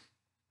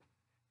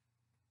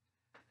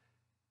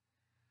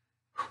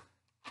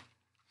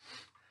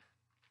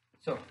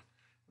 So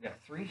we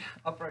got 3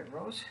 upright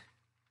rows.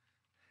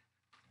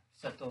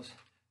 Set those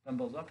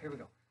dumbbells up. Here we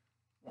go.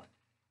 1,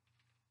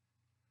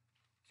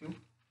 2,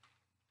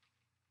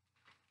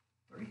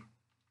 3.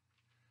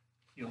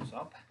 Heels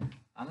up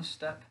on a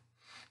step.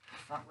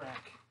 Front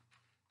rack.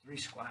 3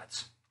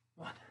 squats.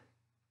 1,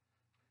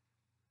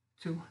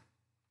 2,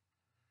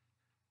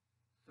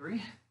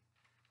 3.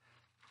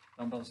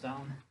 Dumbbells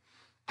down.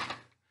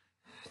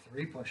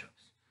 3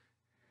 push-ups.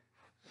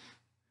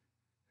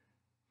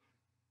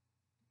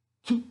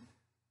 2,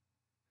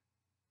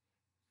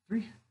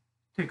 3.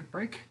 Take a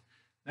break.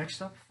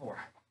 Next up, 4.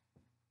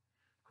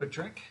 Quick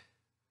drink.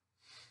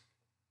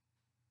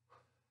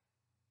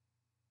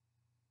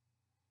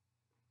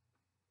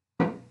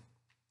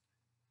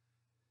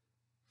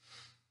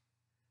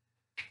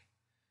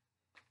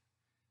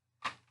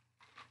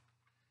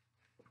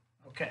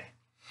 Okay.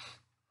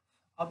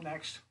 Up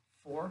next,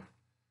 4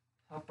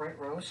 upright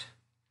rows.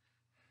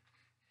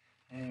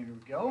 And here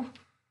we go.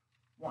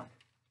 1,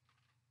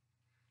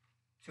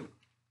 2,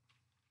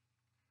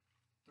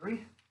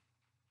 3,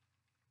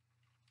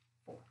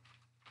 4.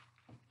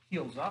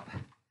 Heels up.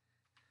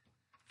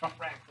 Front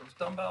rack those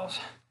dumbbells.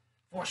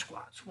 4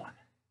 squats. 1,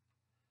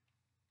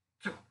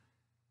 2,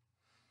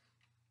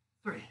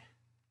 3,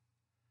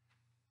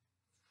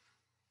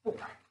 4.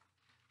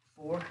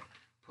 4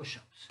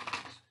 push-ups.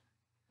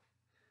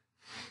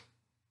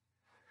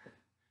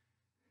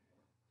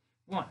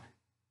 1,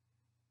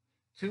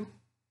 2,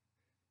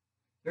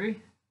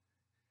 3,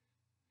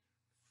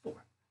 4.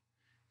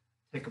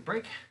 Take a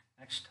break.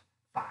 Next,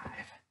 5.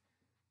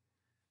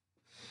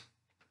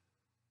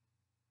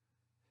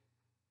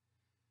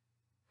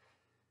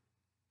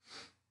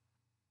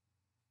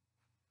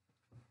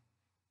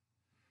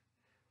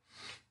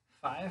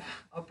 Five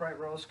upright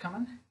rows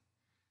coming.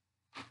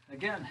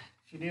 Again,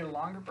 if you need a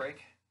longer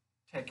break,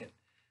 take it.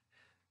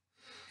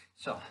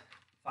 So,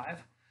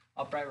 5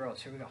 upright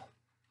rows. Here we go.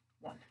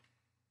 1,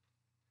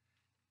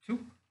 2,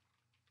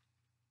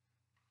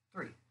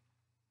 3,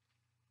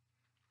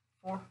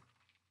 4,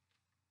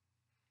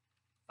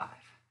 5.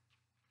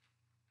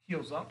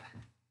 Heels up.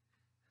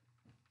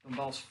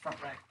 Dumbbells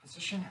front rack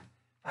position.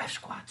 5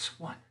 squats.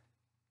 1,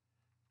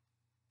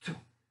 2,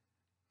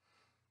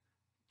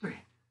 3,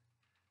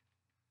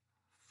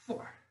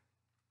 4,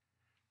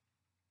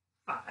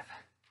 5.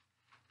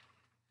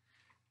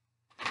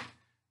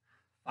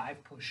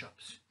 5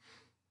 push-ups.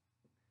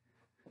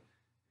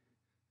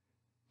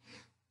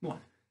 1,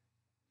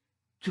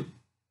 2,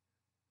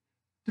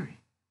 3,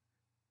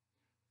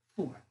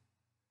 4,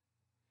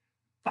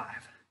 5.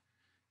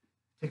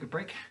 Take a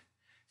break.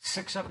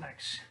 6 up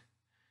next.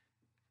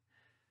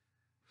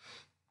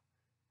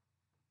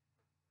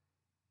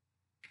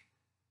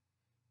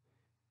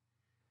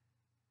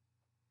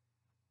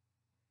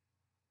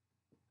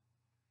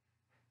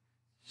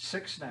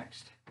 Six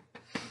next.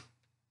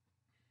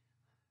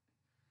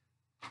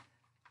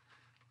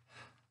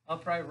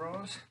 Upright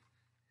rows.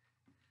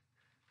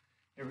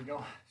 Here we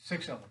go.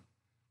 6 of them.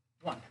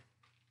 1,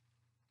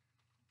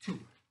 2,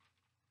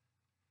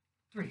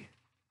 3,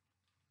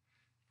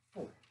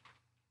 4,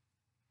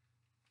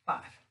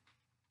 5,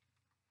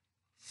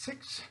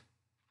 6.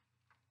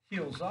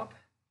 Heels up.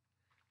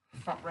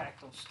 Front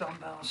rack those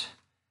dumbbells.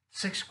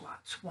 6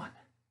 squats. 1,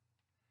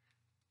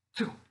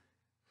 2,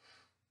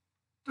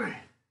 3,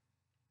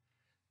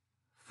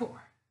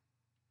 4,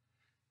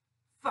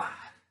 5,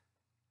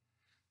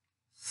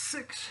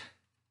 6.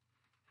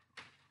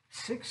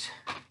 6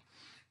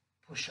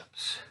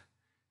 push-ups.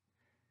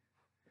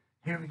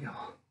 Here we go.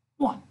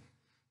 1,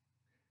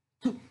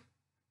 2,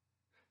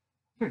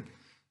 3,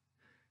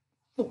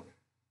 4,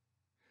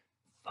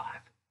 5,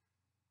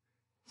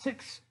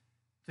 6.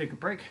 Take a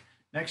break.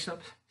 Next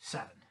up,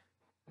 7.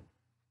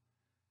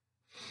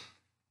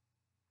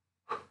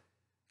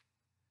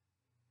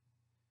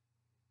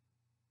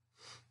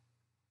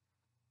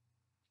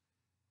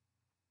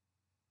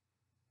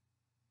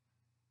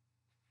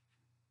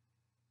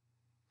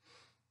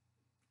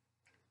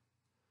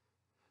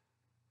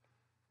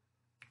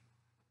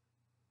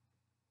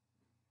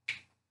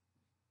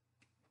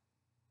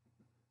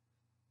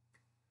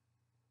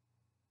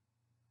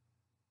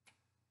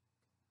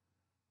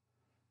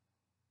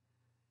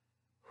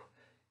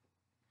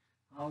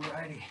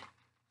 Alrighty,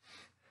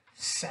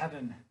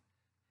 7.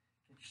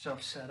 Get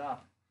yourself set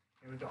up.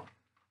 Here we go.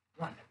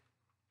 1,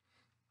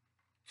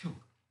 2,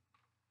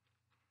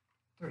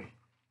 3,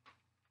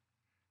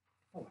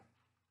 4,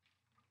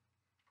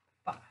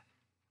 5,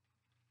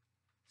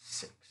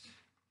 6,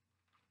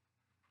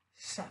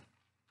 7.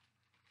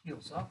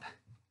 Heels up.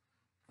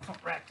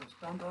 Front rack those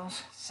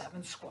dumbbells.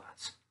 7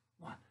 squats.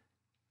 1,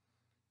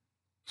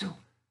 2,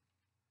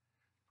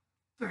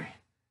 3,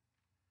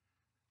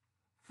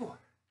 4,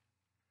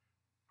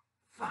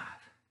 5,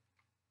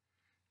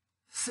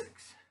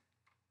 6,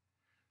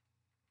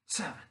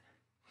 7.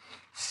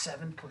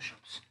 7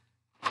 push-ups.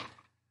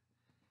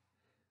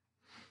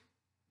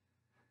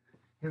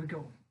 Here we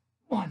go.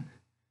 1,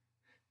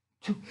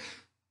 2,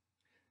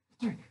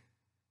 3,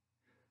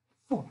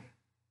 4,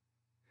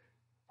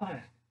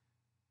 5,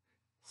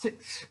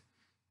 6,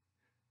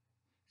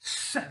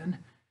 7.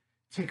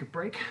 Take a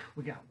break.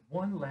 We got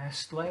one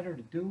last ladder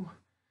to do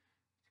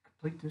to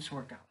complete this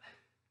workout.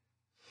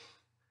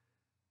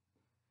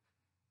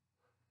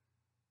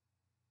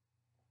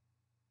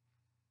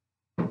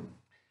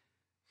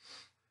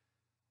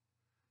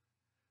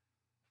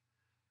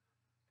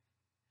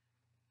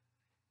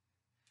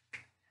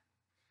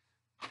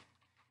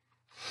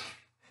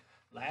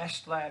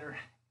 Last ladder,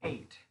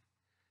 8.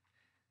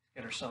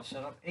 Get ourselves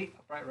set up. 8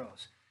 upright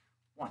rows.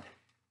 1,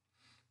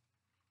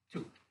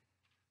 2,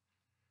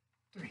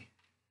 3,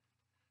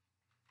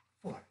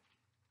 4,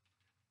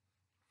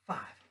 5,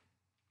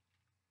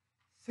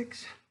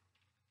 6,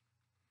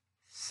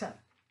 7,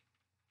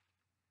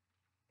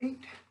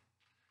 8.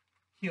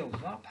 Heels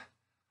up.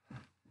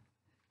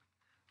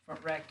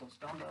 Front rack those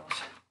dumbbells.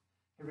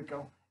 Here we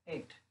go.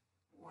 8.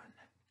 1,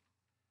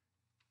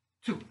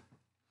 2,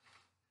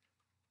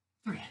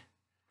 3,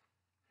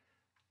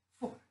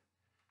 4,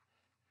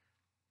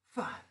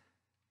 5,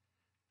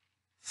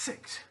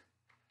 6,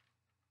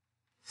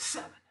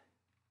 7,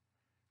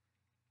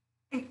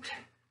 8.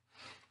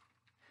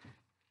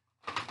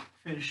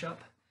 Finish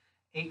up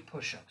 8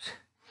 push-ups.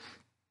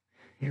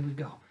 Here we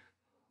go.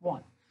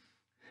 1,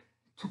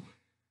 2,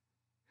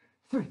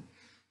 3,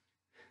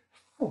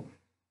 4,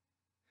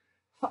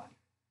 5,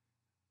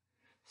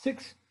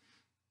 6,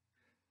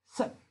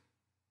 7,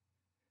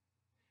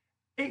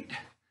 8.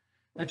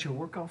 That's your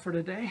workout for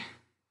today.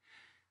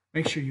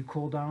 Make sure you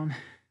cool down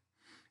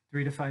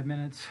 3 to 5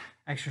 minutes.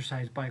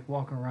 Exercise, bike,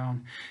 walk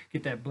around.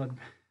 Get that blood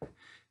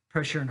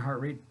pressure and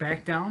heart rate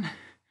back down.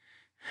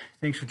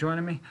 Thanks for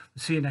joining me.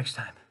 We'll see you next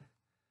time.